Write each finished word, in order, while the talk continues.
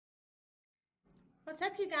What's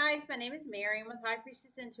up, you guys? My name is Mary. I'm with High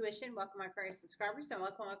Priestess Intuition. Welcome, my current subscribers, and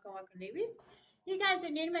welcome, newbies. You guys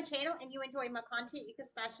are new to my channel and you enjoy my content, you can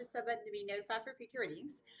smash the sub button to be notified for future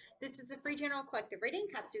readings. This is a free general collective reading.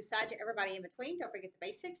 Cups to side to everybody in between. Don't forget the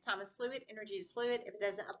basics. Time is fluid. Energy is fluid. If it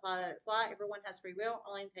doesn't apply, let it fly. Everyone has free will.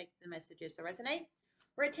 Only take the messages that resonate.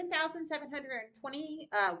 We're at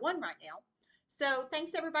 10,721 right now. So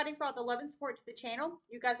thanks, everybody, for all the love and support to the channel.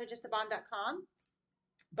 You guys are just a bomb.com.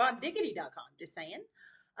 BobDiggity.com, just saying.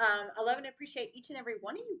 I love and appreciate each and every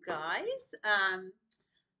one of you guys.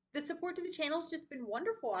 The support to the channel has just been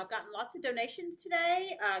wonderful. I've gotten lots of donations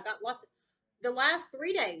today. Got lots. The last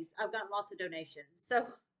 3 days, I've gotten lots of donations. So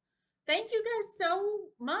thank you guys so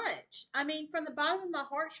much. I mean, from the bottom of my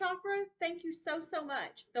heart chakra, thank you so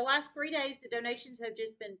much. The last 3 days, the donations have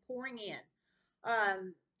just been pouring in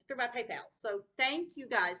through my PayPal. So thank you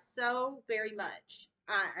guys so very much.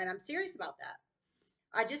 And I'm serious about that.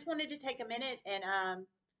 I just wanted to take a minute and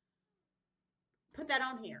put that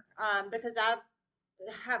on here because I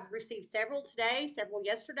have received several today, several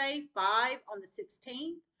yesterday, 5 on the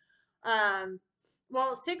 16th.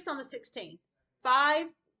 Well, 6 on the 16th,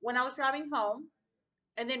 5 when I was driving home,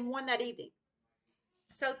 and then 1 that evening.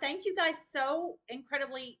 So thank you guys so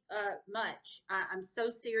incredibly much. I'm so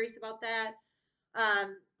serious about that.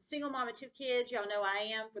 Single mom of 2 kids, y'all know I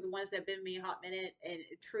am, for the ones that have been with me a hot minute, and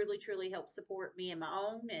it truly helps support me and my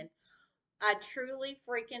own. And I truly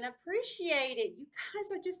freaking appreciate it. You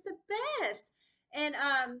guys are just the best. And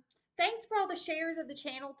thanks for all the shares of the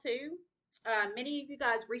channel too. Many of you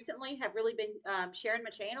guys recently have really been sharing my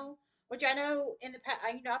channel, which I know in the past,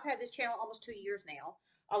 I've had this channel almost 2 years now.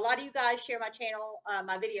 A lot of you guys share my channel,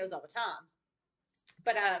 my videos all the time.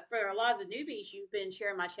 But for a lot of the newbies, you've been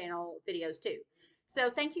sharing my channel videos too. So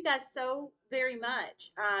thank you guys so very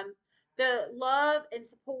much. The love and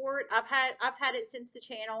support I've had it since the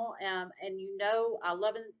channel, and I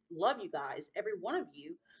love you guys, every one of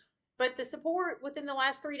you. But the support within the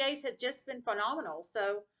last 3 days has just been phenomenal.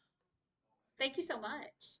 So thank you so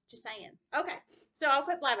much. Just saying. Okay, so I'll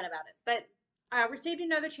quit blabbing about it. But I received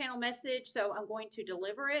another channel message, so I'm going to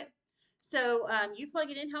deliver it. So you plug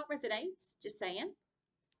it in how it resonates. Just saying.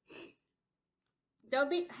 Don't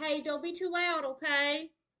be too loud,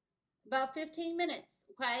 okay? About 15 minutes,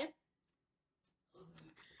 okay?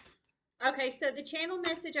 Okay, so the channel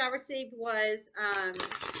message I received was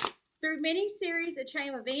through many series of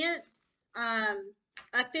chain events, a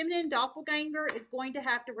feminine doppelganger is going to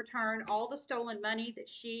have to return all the stolen money that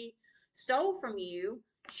she stole from you.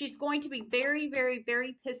 She's going to be very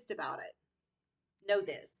pissed about it. Know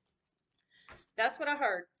this. That's what I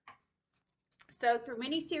heard. So through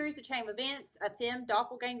many series of chain events, a femme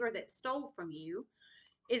doppelganger that stole from you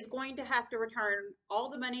is going to have to return all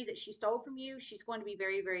the money that she stole from you. She's going to be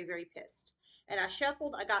very pissed. And I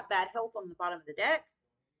shuffled. I got bad health on the bottom of the deck.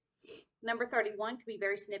 Number 31 could be a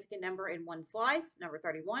very significant number in one's life. Number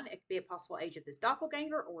 31, it could be a possible age of this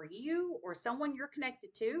doppelganger or you or someone you're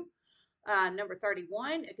connected to. Number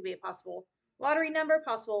 31, it could be a possible lottery number,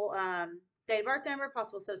 possible date of birth number,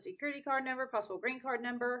 possible social security card number, possible green card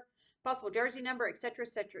number, possible jersey number, etc.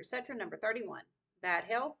 Number 31, bad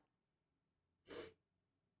health.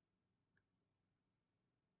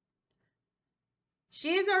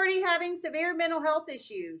 She is already having severe mental health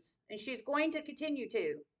issues, and she's going to continue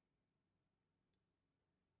to.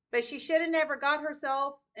 But she should have never got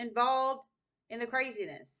herself involved in the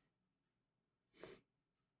craziness.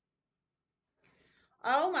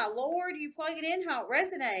 Oh my Lord, you plug it in how it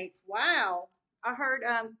resonates. Wow. I heard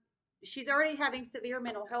she's already having severe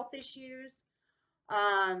mental health issues.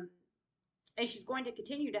 Um, and she's going to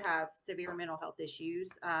continue to have severe mental health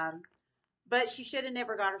issues. But she should have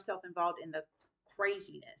never got herself involved in the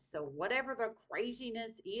craziness. So whatever the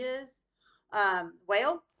craziness is,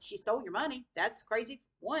 well, she stole your money. That's crazy.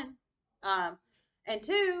 1. And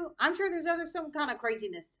 2, I'm sure there's some kind of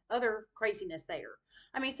other craziness there.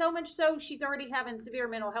 I mean, so much so she's already having severe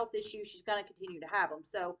mental health issues. She's going to continue to have them.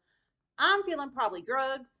 So I'm feeling probably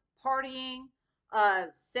drugs, partying,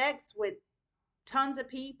 sex with tons of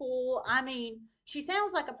people. I mean, she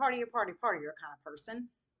sounds like a partier kind of person,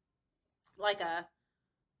 like a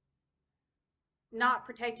not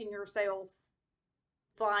protecting yourself,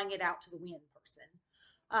 flying it out to the wind person.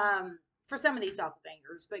 For some of these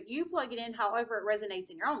doppelgangers, but you plug it in however it resonates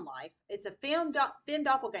in your own life. It's a femme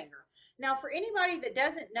doppelganger. Now, for anybody that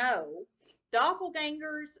doesn't know,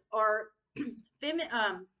 doppelgangers are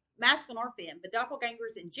masculine or femme, but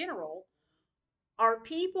doppelgangers in general are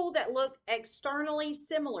people that look externally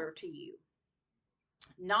similar to you.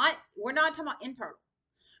 We're not talking about internal.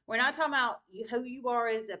 We're not talking about who you are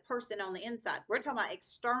as a person on the inside. We're talking about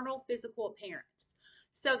external physical appearance.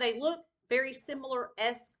 So they look very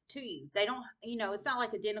similar-esque to you. They don't, it's not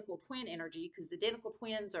like identical twin energy because identical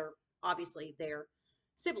twins are obviously they're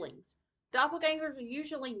siblings. Doppelgangers are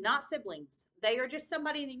usually not siblings. They are just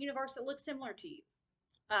somebody in the universe that looks similar to you.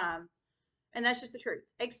 Um, and that's just the truth.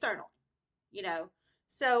 External, you know.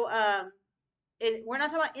 So we're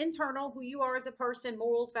not talking about internal, who you are as a person,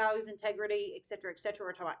 morals, values, integrity, etc., etc.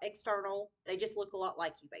 We're talking about external. They just look a lot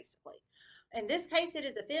like you, basically. In this case, it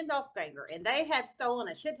is a thin doppelganger, and they have stolen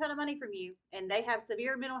a shit ton of money from you, and they have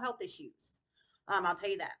severe mental health issues. I'll tell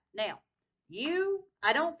you that. Now,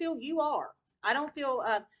 I don't feel you are. I don't feel,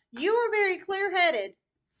 you are very clear headed,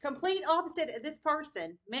 complete opposite of this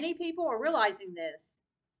person. Many people are realizing this.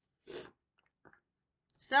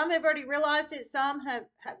 Some have already realized it, some have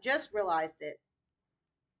just realized it.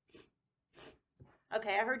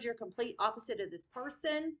 Okay, I heard you're complete opposite of this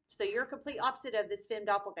person. So you're complete opposite of this femme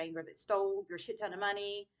doppelganger that stole your shit ton of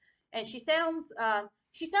money. And she sounds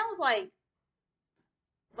like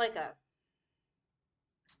a,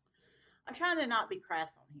 I'm trying to not be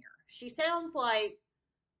crass on here. She sounds like,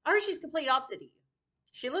 I heard she's complete opposite of you.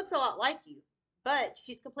 She looks a lot like you, but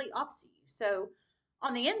she's complete opposite of you. So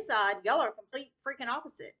on the inside, y'all are complete freaking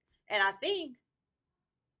opposite. And I think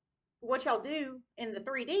what y'all do in the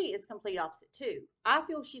 3D is complete opposite too. I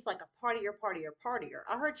feel she's like a partier.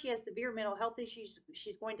 I heard she has severe mental health issues.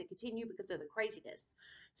 She's going to continue because of the craziness.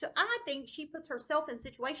 So I think she puts herself in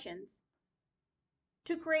situations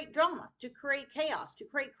to create drama, to create chaos, to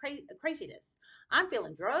create craziness. I'm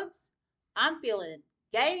feeling drugs. I'm feeling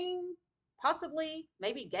gang, possibly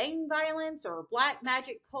maybe gang violence or black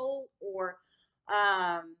magic cult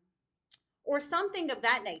um, or something of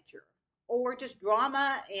that nature, or just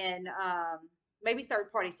drama and maybe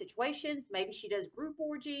third party situations. Maybe she does group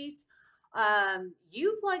orgies.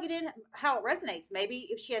 You plug it in how it resonates. Maybe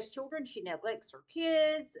if she has children, she neglects her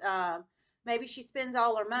kids. Maybe she spends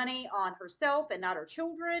all her money on herself and not her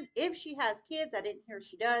children. If she has kids, I didn't hear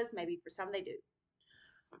she does. Maybe for some they do.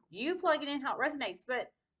 You plug it in how it resonates, but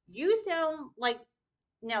you sound like,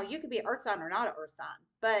 now you could be an earth sign or not an earth sign,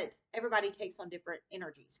 but everybody takes on different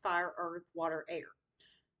energies: fire, earth, water, air.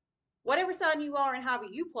 Whatever sign you are and however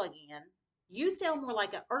you plug in, you sound more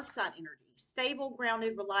like an earth sign energy: stable,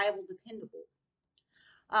 grounded, reliable, dependable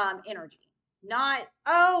energy. Not,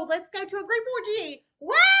 oh, let's go to a group orgy,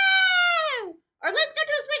 woo, or let's go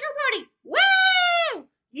to a swinger party, woo.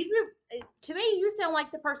 To me, you sound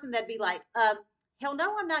like the person that'd be like, hell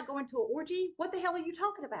no, I'm not going to an orgy. What the hell are you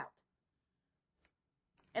talking about?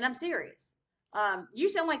 And I'm serious. You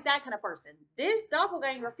sound like that kind of person. This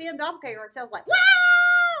doppelganger, femme doppelganger, sounds like,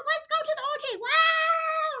 wow, let's go to the orgy,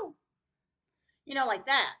 wow. Like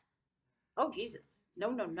that. Oh, Jesus.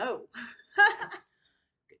 No, no, no.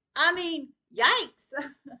 I mean, yikes.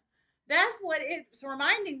 That's what it's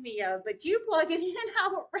reminding me of, but you plug it in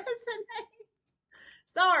how it resonates.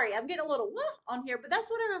 Sorry, I'm getting a little whoop on here, but that's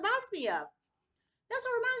what it reminds me of. That's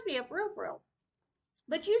what it reminds me of, for real.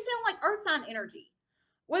 But you sound like earth sign energy.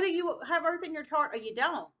 Whether you have earth in your chart or you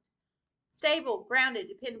don't. Stable, grounded,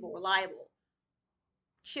 dependable, reliable.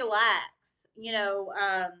 Chillax.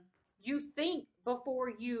 You think before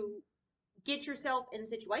you get yourself in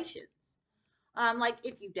situations. Like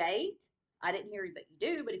if you date, I didn't hear that you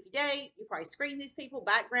do, but if you date, you probably screen these people,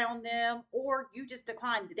 background them, or you just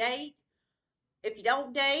decline the date. If you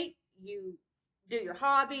don't date, you do your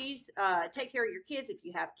hobbies, take care of your kids if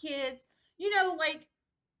you have kids. Like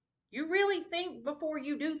you really think before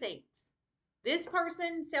you do things. This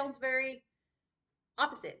person sounds very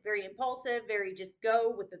opposite, very impulsive, very just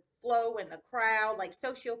go with the flow and the crowd, like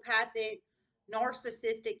sociopathic,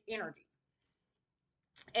 narcissistic energy.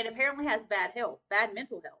 And apparently has bad health, bad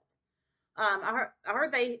mental health. I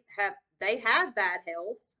heard they have bad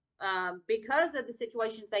health because of the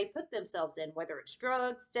situations they put themselves in, whether it's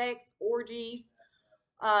drugs, sex, orgies,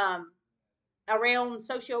 um, around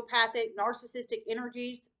sociopathic, narcissistic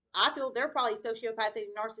energies. I feel they're probably sociopathic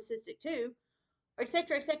and narcissistic too,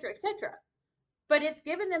 etc., etc., etc. But it's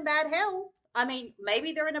given them bad health. I mean,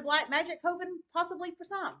 maybe they're in a black magic coven, possibly for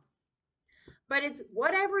some. But it's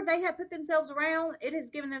whatever they have put themselves around, it has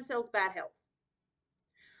given themselves bad health.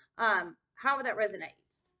 However that resonates.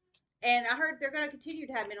 And I heard they're going to continue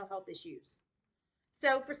to have mental health issues.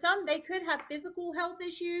 So for some, they could have physical health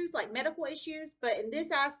issues, like medical issues, but in this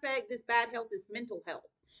aspect, this bad health is mental health.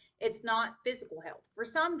 It's not physical health. For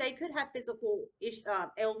some, they could have physical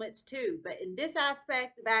ailments too, but in this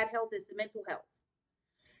aspect, the bad health is the mental health.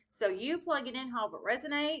 So you plug it in however it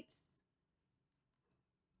resonates.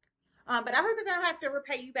 But I heard they're going to have to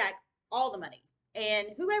repay you back all the money. And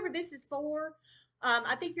whoever this is for,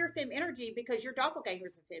 I think you're femme energy because your doppelganger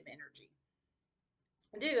is a femme energy.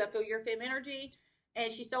 I do. I feel your femme energy.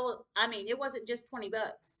 And she stole, I mean, it wasn't just 20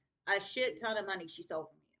 bucks. A shit ton of money she stole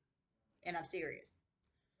from you. And I'm serious.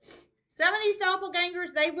 Some of these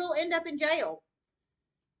doppelgangers, they will end up in jail.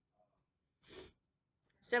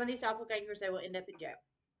 Some of these doppelgangers, they will end up in jail.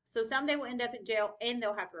 So some they will end up in jail and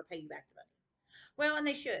they'll have to repay you back the money. Well, and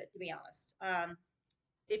they should, to be honest.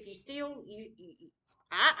 If you steal,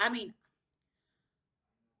 I mean,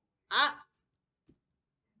 I,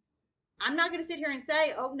 I'm not going to sit here and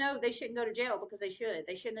say, oh no, they shouldn't go to jail because they should.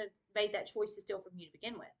 They shouldn't have made that choice to steal from you to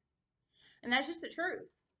begin with. And that's just the truth.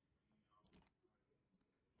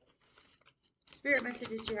 Spirit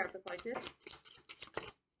messages you have reflected.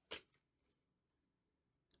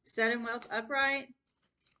 Sudden wealth upright.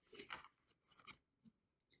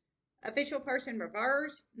 Official person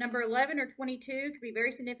reverse. Number 11 or 22 could be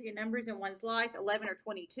very significant numbers in one's life. 11 or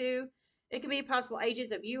 22. It could be possible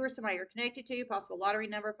ages of you or somebody you're connected to, possible lottery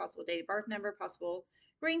number, possible date of birth number, possible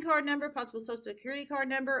green card number, possible social security card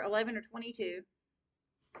number, 11 or 22.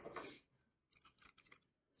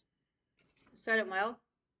 Sudden wealth.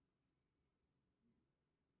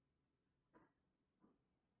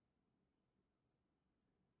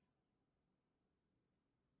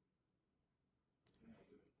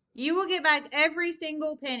 You will get back every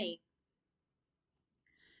single penny.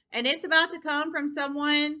 And it's about to come from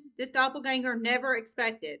someone this doppelganger never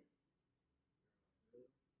expected.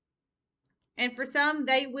 And for some,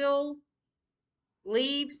 they will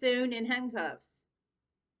leave soon in handcuffs.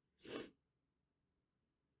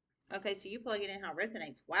 Okay, so you plug it in how it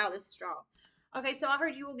resonates. Wow, this is strong. Okay, so I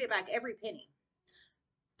heard you will get back every penny.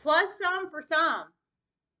 Plus some for some.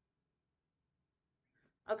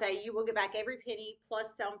 Okay, you will get back every penny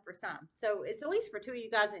plus some for some. So it's at least for two of you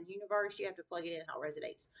guys in the universe. You have to plug it in how it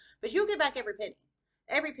resonates. But you'll get back every penny.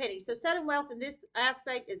 Every penny. So sudden wealth in this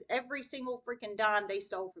aspect is every single freaking dime they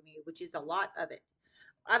stole from you, which is a lot of it.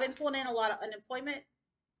 I've been pulling in a lot of unemployment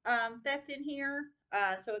theft in here.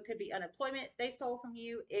 So it could be unemployment they stole from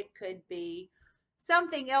you. It could be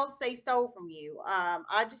something else they stole from you.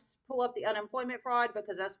 I just pull up the unemployment fraud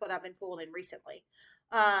because that's what I've been pulling in recently.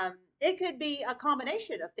 It could be a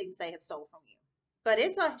combination of things they have stole from you, but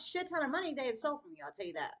it's a shit ton of money they have stole from you. I'll tell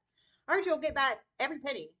you that. I heard you'll get back every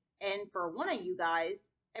penny, and for one of you guys,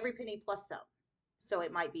 every penny plus some. So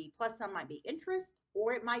it might be plus some, might be interest,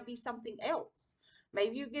 or it might be something else.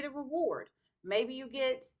 Maybe you get a reward. Maybe you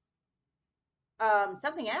get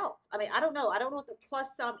something else. I mean, I don't know. I don't know what the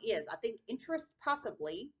plus sum is. I think interest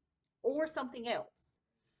possibly, or something else.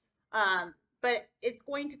 Um, but it's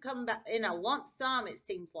going to come back in a lump sum, it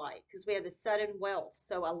seems like, because we have the sudden wealth.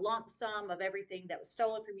 So a lump sum of everything that was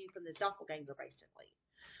stolen from you from this doppelganger, basically.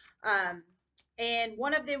 Um, and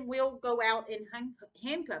one of them will go out in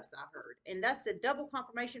handcuffs, I heard. And that's a double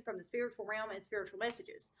confirmation from the spiritual realm and spiritual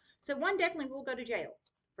messages. So one definitely will go to jail,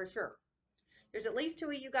 for sure. There's at least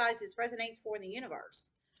two of you guys this resonates for in the universe.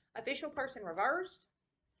 Official person reversed.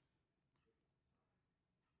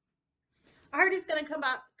 I heard it's going to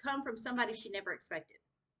come from somebody she never expected.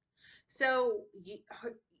 So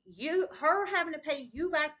her having to pay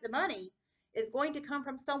you back the money is going to come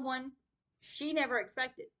from someone she never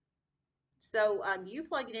expected. So you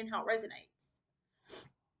plug it in how it resonates.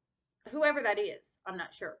 Whoever that is, I'm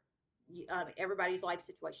not sure. Everybody's life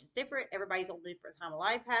situation is different. Everybody's on a different time of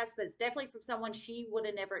life paths, but it's definitely from someone she would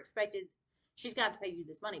have never expected. She's got to pay you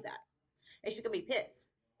this money back, and she's gonna be pissed.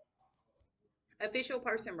 Official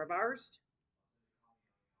person reversed.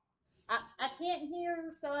 I can't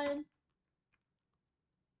hear, son.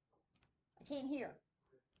 I can't hear.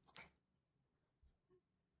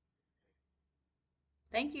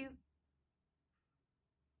 Thank you.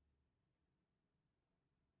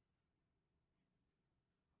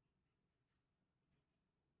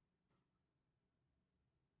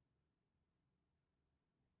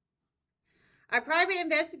 A private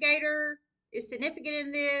investigator is significant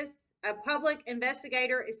in this. A public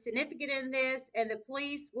investigator is significant in this, and the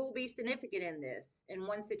police will be significant in this in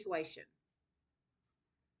one situation.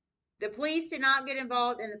 The police did not get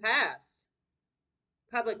involved in the past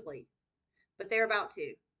publicly, but they're about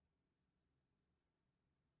to.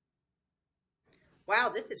 Wow,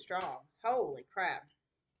 this is strong. Holy crap.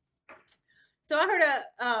 So I heard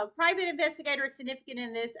a private investigator is significant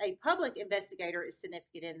in this, a public investigator is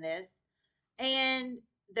significant in this, and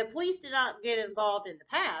the police did not get involved in the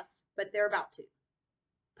past, but they're about to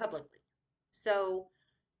publicly. So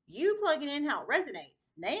you plug it in how it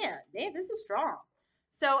resonates. Man, this is strong.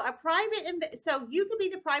 So so you could be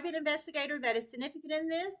the private investigator that is significant in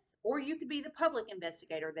this, or you could be the public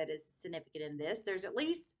investigator that is significant in this. There's at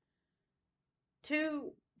least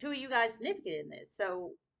two of you guys significant in this.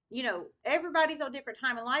 So everybody's on different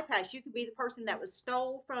time in life paths. You could be the person that was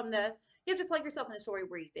stole from the You have to plug yourself in a story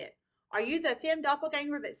where you fit. Are you the femme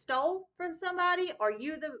doppelganger that stole from somebody? Are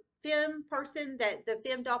you the femme person that the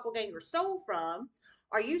femme doppelganger stole from?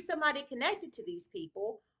 Are you somebody connected to these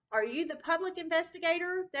people? Are you the public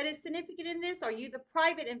investigator that is significant in this? Are you the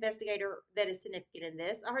private investigator that is significant in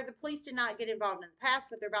this? I heard the police did not get involved in the past,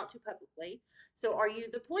 but they're about to publicly. So are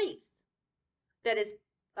you the police that is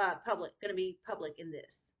going to be public in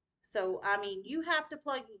this? So, I mean, you have to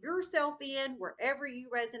plug yourself in wherever you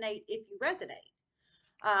resonate, if you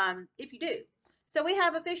resonate, if you do. So we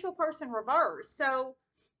have official person reverse. So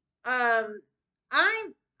um,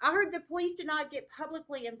 I'm I heard the police did not get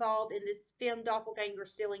publicly involved in this femme doppelganger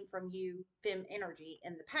stealing from you femme energy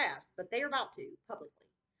in the past, but they are about to publicly.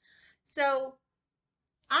 So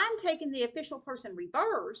I'm taking the official person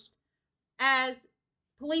reversed as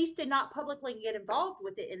police did not publicly get involved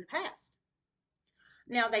with it in the past.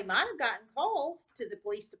 Now they might have gotten calls to the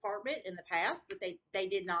police department in the past, but they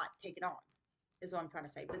did not take it on, is what I'm trying to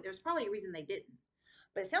say. But there's probably a reason they didn't.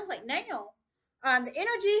 But it sounds like now the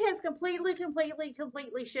energy has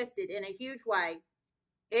completely shifted in a huge way.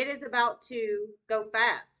 It is about to go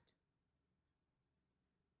fast.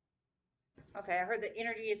 Okay, I heard the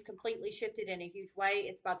energy is completely shifted in a huge way.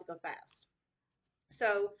 It's about to go fast.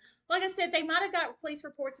 So, like I said, they might have got police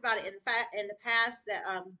reports about it in the past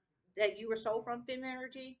that you were stole from Fem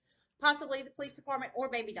Energy, possibly the police department, or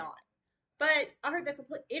maybe not. But I heard the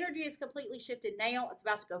complete energy is completely shifted now. It's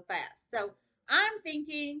about to go fast. So I'm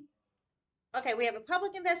thinking, okay, we have a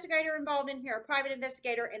public investigator involved in here, a private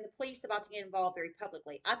investigator, and the police about to get involved very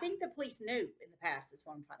publicly. I think the police knew in the past, is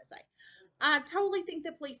what I'm trying to say. I totally think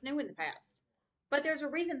the police knew in the past, but there's a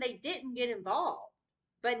reason they didn't get involved.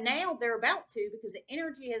 But now they're about to because the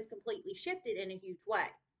energy has completely shifted in a huge way,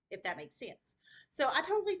 if that makes sense. So I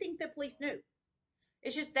totally think the police knew.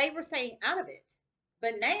 It's just they were staying out of it.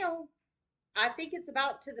 But now I think it's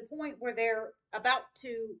about to the point where they're about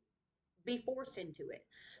to be forced into it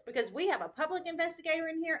because we have a public investigator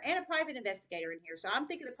in here and a private investigator in here. So I'm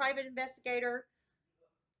thinking the private investigator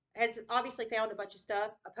has obviously found a bunch of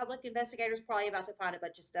stuff. A public investigator is probably about to find a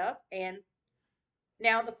bunch of stuff. And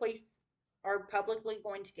now the police are publicly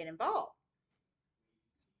going to get involved.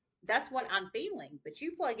 That's what I'm feeling, but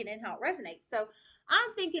you plug it in how it resonates. So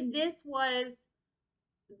I'm thinking this was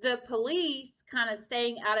the police kind of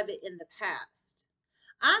staying out of it in the past.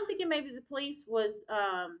 I'm thinking maybe the police was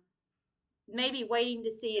maybe waiting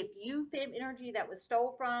to see if you fem energy that was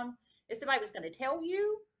stole from, if somebody was going to tell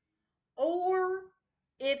you, or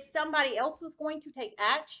if somebody else was going to take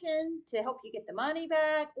action to help you get the money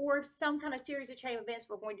back, or if some kind of series of chain events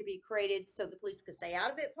were going to be created so the police could stay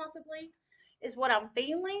out of it, possibly, is what I'm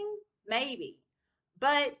feeling. Maybe.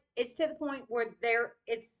 But it's to the point where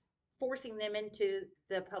it's forcing them into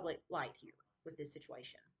the public light here with this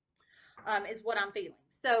situation, is what I'm feeling.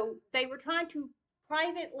 So they were trying to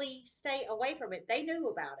privately stay away from it. They knew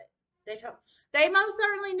about it. They most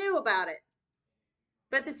certainly knew about it.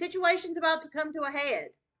 But the situation's about to come to a head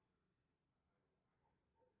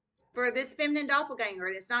for this feminine doppelganger,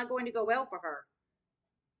 and it's not going to go well for her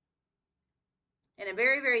in a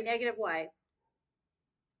very negative way.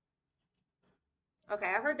 Okay,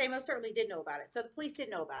 I heard they most certainly did know about it. So the police did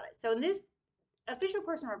know about it. So in this official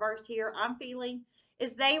person reversed here, I'm feeling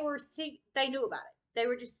is they knew about it. They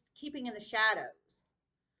were just keeping in the shadows.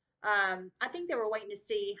 I think they were waiting to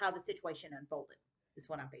see how the situation unfolded. Is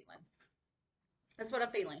what I'm feeling. That's what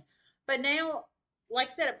I'm feeling. But now,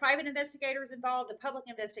 like I said, a private investigator is involved, a public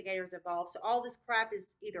investigator is involved. So all this crap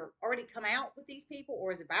is either already come out with these people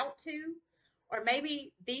or is about to, or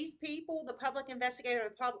maybe these people, the public investigator,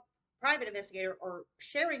 the private investigator, are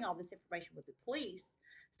sharing all this information with the police.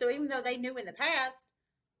 So even though they knew in the past,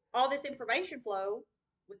 all this information flow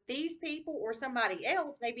with these people or somebody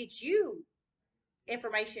else, maybe it's you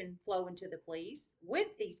information flow into the police with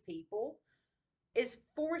these people is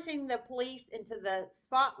forcing the police into the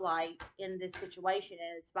spotlight in this situation,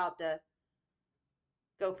 and it's about to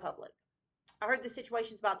go public. I heard the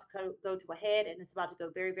situation's about to go to a head, and it's about to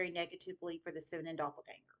go very negatively for this feminine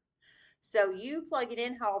doppelganger. So you plug it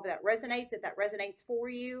in however that resonates, if that resonates for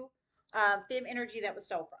you. Fem energy that was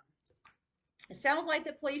stole from. It sounds like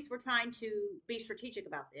the police were trying to be strategic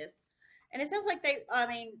about this, and it sounds like I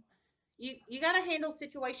mean, you got to handle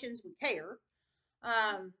situations with care.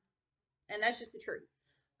 Um, and that's just the truth.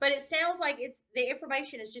 But it sounds like it's the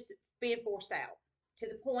information is just being forced out to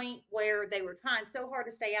the point where they were trying so hard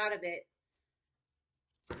to stay out of it.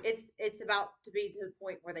 It's about to be to the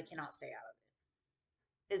point where they cannot stay out of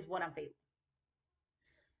it. Is what I'm feeling.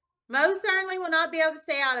 Most certainly will not be able to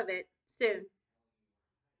stay out of it soon.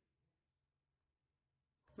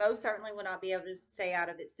 Most certainly will not be able to stay out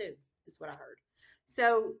of it soon. Is what I heard.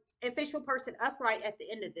 So official person upright at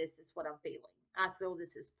the end of this is what I'm feeling. I feel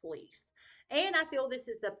this is police. And I feel this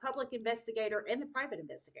is the public investigator and the private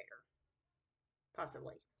investigator,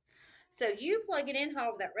 possibly. So you plug it in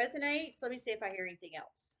however that resonates. Let me see if I hear anything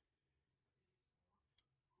else.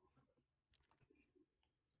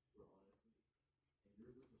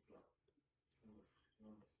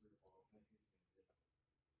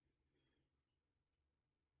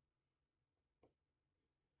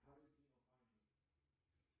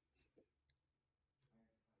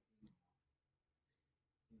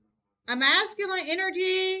 A masculine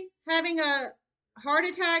energy having a heart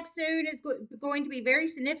attack soon is going to be very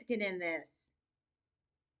significant in this.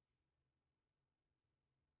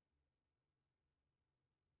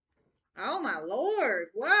 Oh my Lord.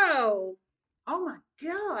 Whoa. Oh my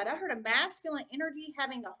God. I heard a masculine energy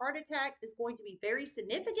having a heart attack is going to be very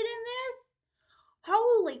significant in this.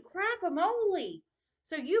 Holy crap a moly.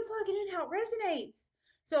 So you plug it in how it resonates.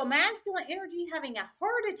 So a masculine energy having a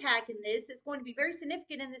heart attack in this is going to be very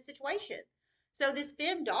significant in this situation. So this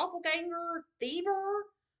femme doppelganger thiever,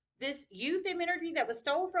 this you femme energy that was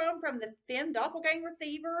stole from the femme doppelganger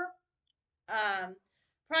thiever, um,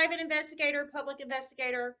 private investigator, public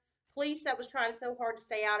investigator, police that was trying so hard to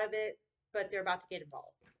stay out of it, but they're about to get involved.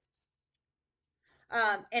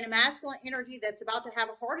 And a masculine energy that's about to have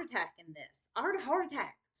a heart attack in this. I heard a heart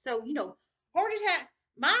attack. So, heart attack.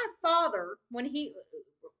 My father, when he,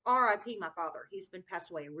 RIP, my father, he's been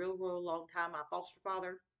passed away a real, real long time. My foster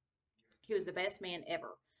father, he was the best man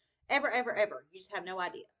ever. Ever, ever, ever. You just have no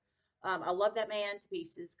idea. I love that man to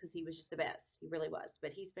pieces because he was just the best. He really was.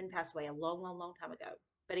 But he's been passed away a long, long, long time ago.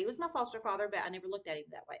 But he was my foster father, but I never looked at him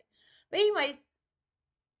that way. But, anyways,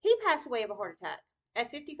 he passed away of a heart attack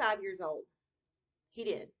at 55 years old. He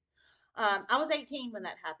did. I was 18 when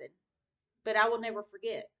that happened, but I will never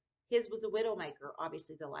forget. His was a widowmaker,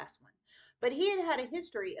 obviously the last one. But he had had a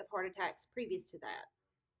history of heart attacks previous to that.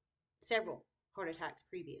 Several heart attacks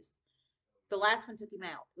previous. The last one took him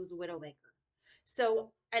out. It was a widowmaker.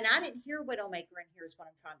 So, and I didn't hear widowmaker in here is what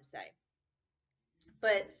I'm trying to say.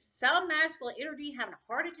 But some masculine energy having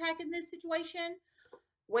a heart attack in this situation,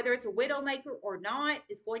 whether it's a widowmaker or not,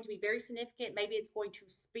 is going to be very significant. Maybe it's going to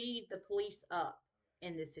speed the police up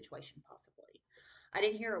in this situation, possibly. I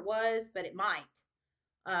didn't hear it was, but it might.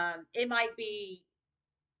 It might be.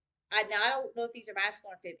 I don't know if these are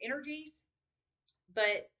masculine or femme energies,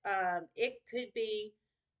 but it could be.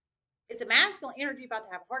 It's a masculine energy about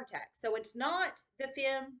to have a heart attack. So it's not the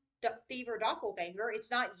femme thief or doppelganger.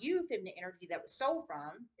 It's not you, feminine energy that was stole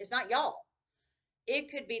from. It's not y'all.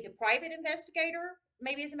 It could be the private investigator,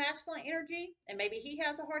 maybe is a masculine energy, and maybe he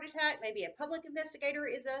has a heart attack. Maybe a public investigator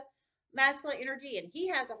is a masculine energy and he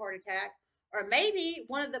has a heart attack. Or maybe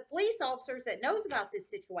one of the police officers that knows about this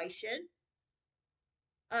situation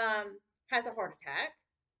has a heart attack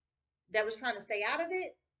that was trying to stay out of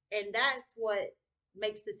it. And that's what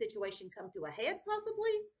makes the situation come to a head,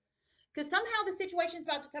 possibly. Because somehow the situation's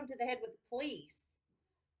about to come to the head with the police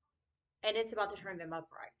and it's about to turn them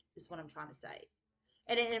upright, is what I'm trying to say.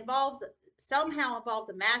 And it somehow involves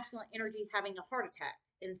a masculine energy having a heart attack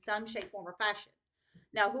in some shape, form, or fashion.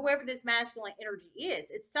 Now, whoever this masculine energy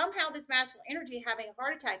is, it's somehow this masculine energy having a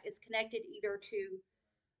heart attack is connected either to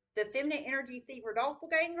the feminine energy thief or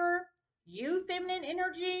doppelganger, you feminine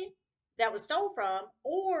energy that was stole from,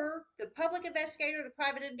 or the public investigator, the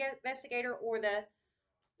private investigator, or the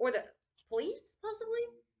police, possibly,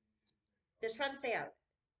 that's trying to stay out of it.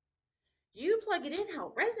 You plug it in how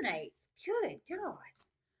it resonates. Good God.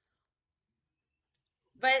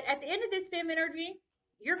 But at the end of this fem energy,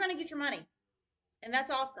 you're going to get your money. And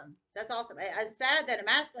that's awesome. That's awesome. It's sad that a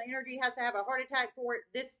masculine energy has to have a heart attack for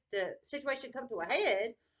the situation to come to a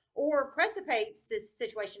head, or precipitates this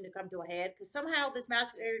situation to come to a head, because somehow this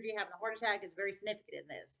masculine energy having a heart attack is very significant in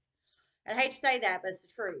this. And I hate to say that, but it's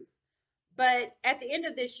the truth. But at the end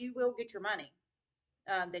of this, you will get your money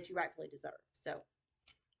that you rightfully deserve. So,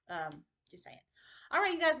 just saying. All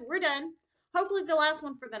right, you guys, we're done. Hopefully, the last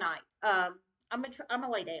one for the night. I'm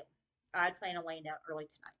gonna lay down. I plan on laying down early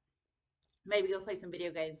tonight. Maybe go play some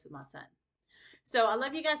video games with my son. So I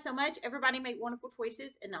love you guys so much. Everybody make wonderful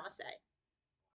choices, and namaste.